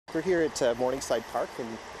We're here at Morningside Park in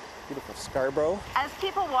beautiful Scarborough. As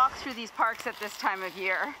people walk through these parks at this time of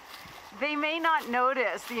year, they may not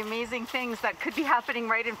notice the amazing things that could be happening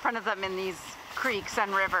right in front of them in these creeks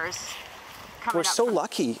and rivers. We're so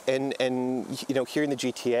lucky, and you know, here in the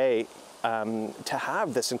GTA, to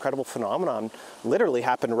have this incredible phenomenon literally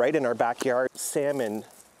happen right in our backyard. Salmon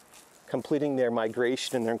completing their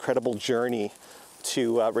migration and their incredible journey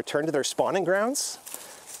to return to their spawning grounds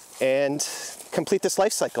and complete this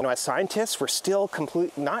life cycle. You know, as scientists, we're still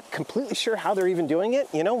not completely sure how they're even doing it.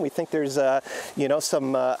 You know, we think there's you know,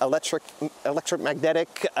 some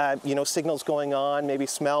electromagnetic you know, signals going on, maybe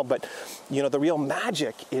smell, but you know, the real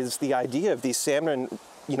magic is the idea of these salmon,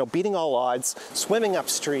 you know, beating all odds, swimming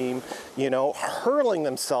upstream, you know, hurling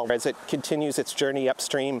themselves as it continues its journey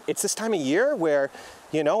upstream. It's this time of year where,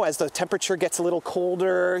 you know, as the temperature gets a little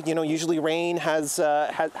colder, you know, usually rain has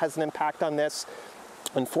an impact on this.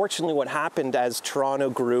 Unfortunately, what happened as Toronto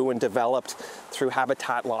grew and developed through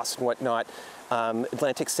habitat loss and whatnot,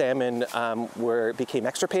 Atlantic salmon became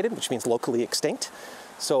extirpated, which means locally extinct.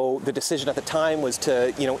 So the decision at the time was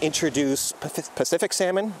to, you know, introduce Pacific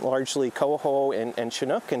salmon, largely coho and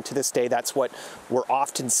Chinook, and to this day that's what we're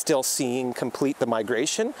often still seeing complete the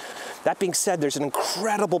migration. That being said, there's an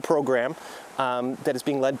incredible program that is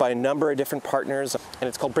being led by a number of different partners, and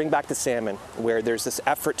it's called Bring Back the Salmon, where there's this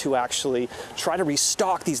effort to actually try to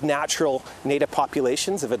restock these natural native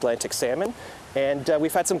populations of Atlantic salmon, and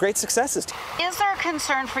we've had some great successes. Is there a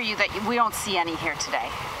concern for you that we don't see any here today?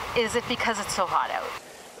 Is it because it's so hot out?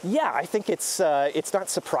 Yeah, I think it's not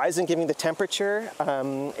surprising given the temperature.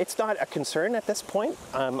 It's not a concern at this point.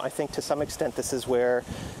 I think to some extent this is where,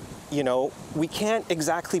 you know, we can't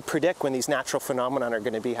exactly predict when these natural phenomena are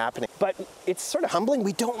going to be happening. But it's sort of humbling.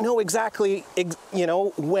 We don't know exactly, you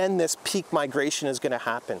know, when this peak migration is going to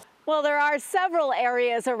happen. Well, there are several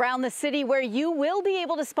areas around the city where you will be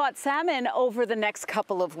able to spot salmon over the next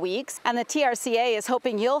couple of weeks, and the TRCA is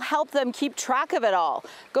hoping you'll help them keep track of it all.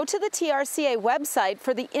 Go to the TRCA website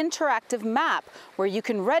for the interactive map where you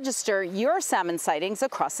can register your salmon sightings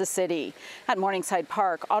across the city. At Morningside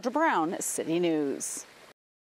Park, Audra Brown, City News.